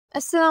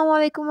Assalamu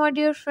alaikum, my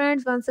dear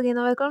friends. Once again,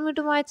 welcome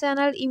to my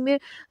channel. Emir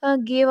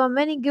gave a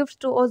many gifts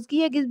to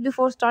ozge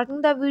before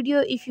starting the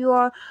video. If you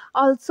are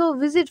also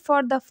visit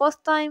for the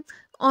first time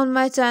on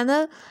my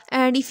channel,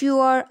 and if you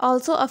are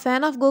also a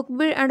fan of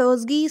gokberk and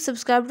ozge,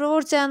 subscribe to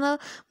our channel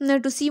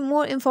to see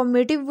more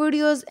informative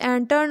videos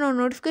and turn on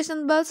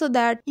notification bell so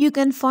that you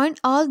can find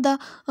all the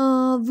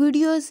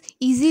videos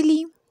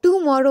easily.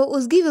 Tomorrow,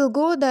 Uzgi will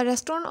go the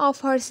restaurant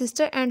of her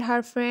sister and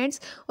her friends.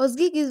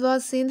 Uzgi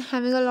was seen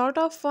having a lot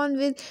of fun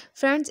with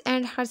friends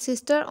and her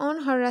sister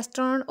on her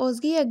restaurant.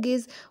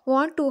 Uzgi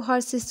went to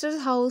her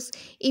sister's house.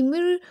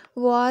 Emir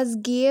was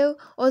gave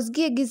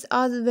Uzgi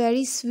a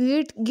very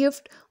sweet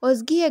gift.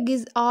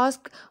 Uzgi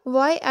asked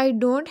why I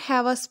don't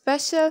have a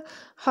special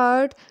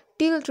heart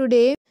till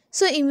today.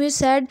 So Emir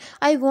said,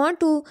 I want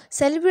to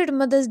celebrate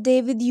Mother's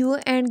Day with you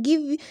and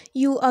give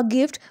you a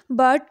gift,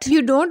 but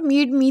you don't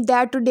meet me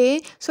that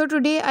today. So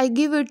today I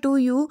give it to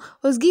you.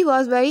 Uzgi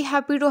was very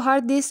happy to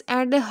hear this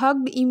and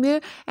hugged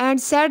Emir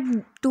and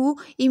said to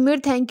Emir,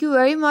 thank you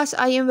very much.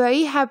 I am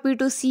very happy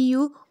to see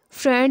you.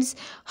 Friends,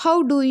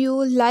 how do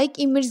you like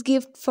Emir's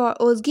gift for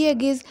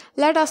Ozge?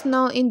 Let us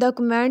know in the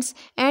comments.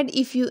 And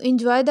if you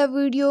enjoy the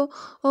video,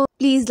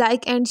 please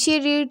like and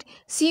share it.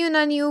 See you in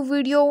a new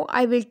video.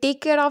 I will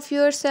take care of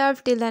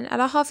yourself. Till then,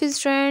 Allah Hafiz,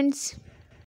 friends.